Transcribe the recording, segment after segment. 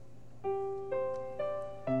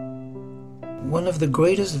One of the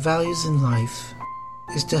greatest values in life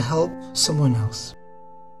is to help someone else.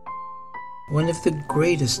 One of the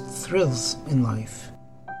greatest thrills in life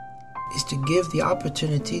is to give the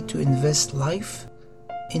opportunity to invest life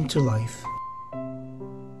into life.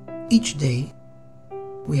 Each day,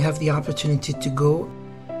 we have the opportunity to go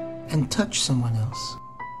and touch someone else.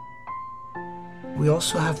 We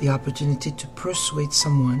also have the opportunity to persuade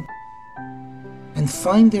someone and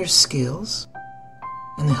find their skills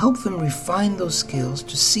and help them refine those skills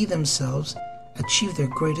to see themselves achieve their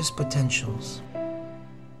greatest potentials.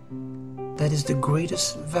 That is the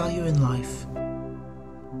greatest value in life.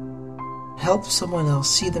 Help someone else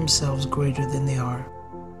see themselves greater than they are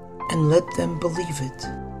and let them believe it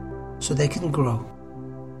so they can grow.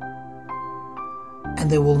 And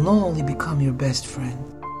they will not only become your best friend,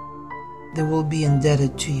 they will be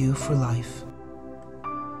indebted to you for life.